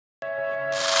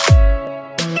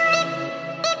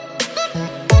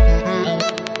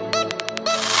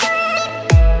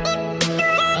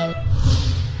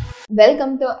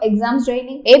Welcome to Exams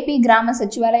Daily. AP Grama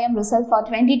Sachivalayam result for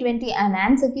 2020 and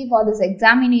answer key for this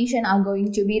examination are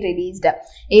going to be released.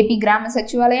 AP Grama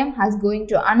Sachivalayam has going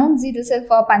to announce the result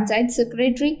for Panchayat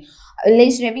Secretary,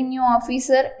 Village Revenue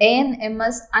Officer,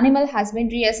 ANMS, Animal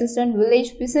Husbandry Assistant,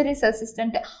 Village Fisheries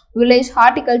Assistant, Village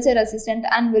Horticulture Assistant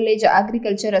and Village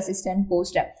Agriculture Assistant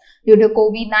post. Due to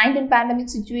COVID-19 pandemic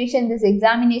situation, this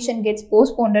examination gets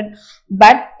postponed,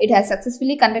 but it has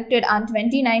successfully conducted on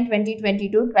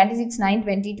 29/2020 to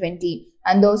 26/9/2020.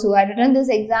 And those who have written this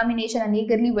examination and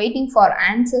eagerly waiting for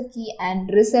answer key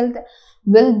and result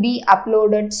will be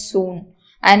uploaded soon.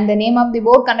 And the name of the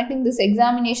board conducting this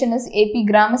examination is AP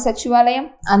Grama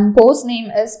Sachivalayam, and post name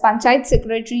is Panchayat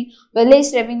Secretary, Village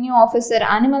Revenue Officer,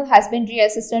 Animal Husbandry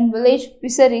Assistant, Village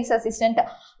Fisheries Assistant,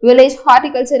 Village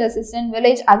Horticulture Assistant,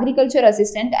 Village Agriculture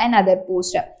Assistant and other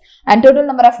posts. And total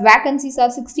number of vacancies are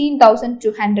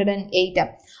 16,208.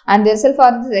 And the result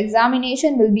for this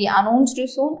examination will be announced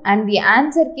soon, and the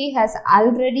answer key has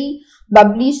already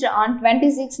published on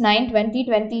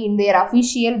 26/9/2020 in their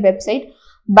official website.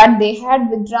 But they had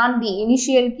withdrawn the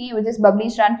initial key, which is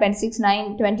published on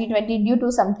 26/9/2020 due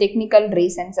to some technical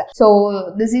reasons. So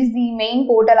this is the main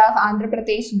portal of Andhra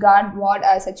Pradesh Guard Ward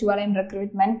Sachivalayam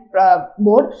Recruitment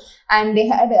Board, and they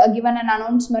had given an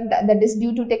announcement that is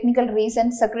due to technical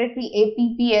reasons, Secretary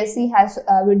APPSC has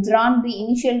withdrawn the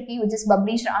initial key, which is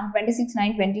published on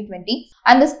 26/9/2020,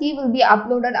 and this key will be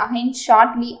uploaded again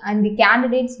shortly, and the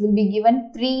candidates will be given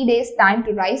 3 days time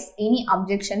to raise any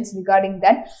objections regarding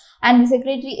that. And the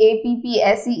Secretary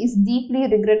APPSC is deeply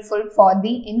regretful for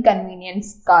the inconvenience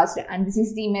caused, and this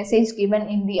is the message given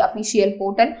in the official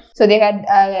portal. So they had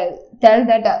tell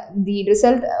that the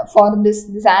result for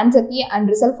this answer key and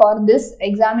result for this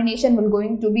examination will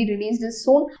going to be released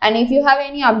soon. And if you have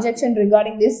any objection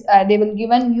regarding this, they will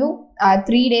given you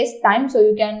 3 days time, so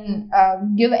you can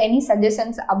give any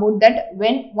suggestions about that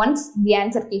once the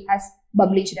answer key has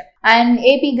published. And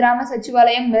AP Grama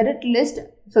Sachivalayam merit list.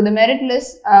 So the merit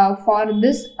list for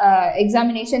this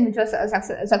examination, which was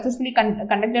successfully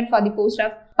conducted for the post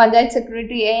of Panchayat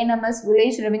Secretary, ANMS,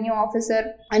 Village Revenue Officer,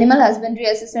 Animal Husbandry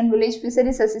Assistant, Village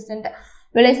Fisheries Assistant,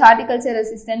 Village Horticulture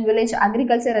Assistant, Village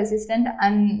Agriculture Assistant,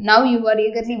 and now you are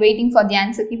eagerly waiting for the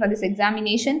answer key for this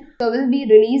examination. So will be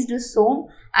released soon,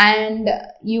 and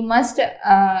you must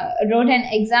wrote an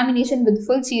examination with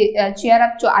full cheer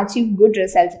up to achieve good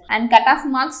results. And cutoff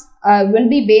marks will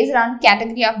be based on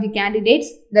category of the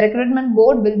candidates. The recruitment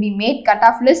board will be made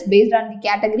cutoff list based on the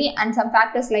category and some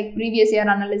factors like previous year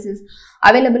analysis,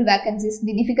 available vacancies,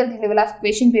 the difficulty level of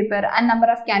question paper and number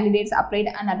of candidates applied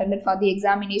and attended for the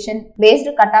examination. Based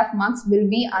cutoff marks will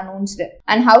be announced.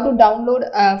 And how to download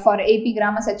for AP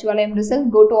Grama Sachivalayam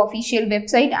result, go to official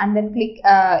website and then click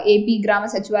AP Grama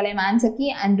Sachivalayam answer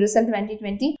key and result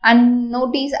 2020 and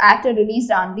notice after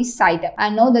released on the site.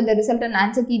 And know that the result and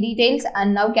answer key details,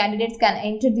 and now candidates can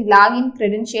enter the login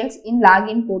credentials in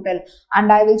login portal,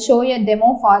 and I will show you a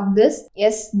demo for this.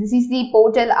 Yes, this is the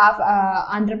portal of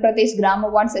Andhra Pradesh Grama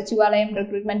Ward Sachivalayam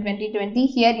Recruitment 2020.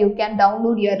 Here you can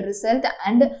download your result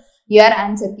and your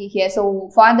answer key here. So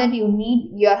for that you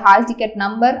need your hall ticket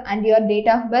number and your date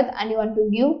of birth, and you want to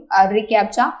give a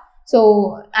reCAPTCHA.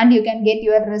 So, and you can get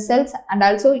your results, and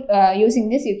also using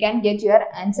this you can get your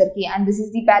answer key. And this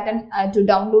is the pattern to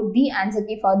download the answer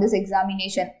key for this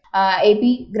examination.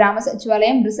 AP Grama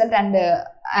Sachivalayam result and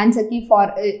answer key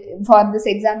for this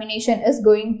examination is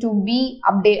going to be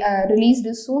released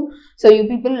soon. So you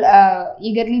people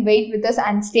eagerly wait with us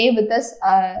and stay with us.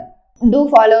 Do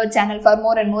follow our channel for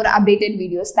more and more updated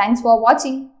videos. Thanks for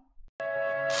watching.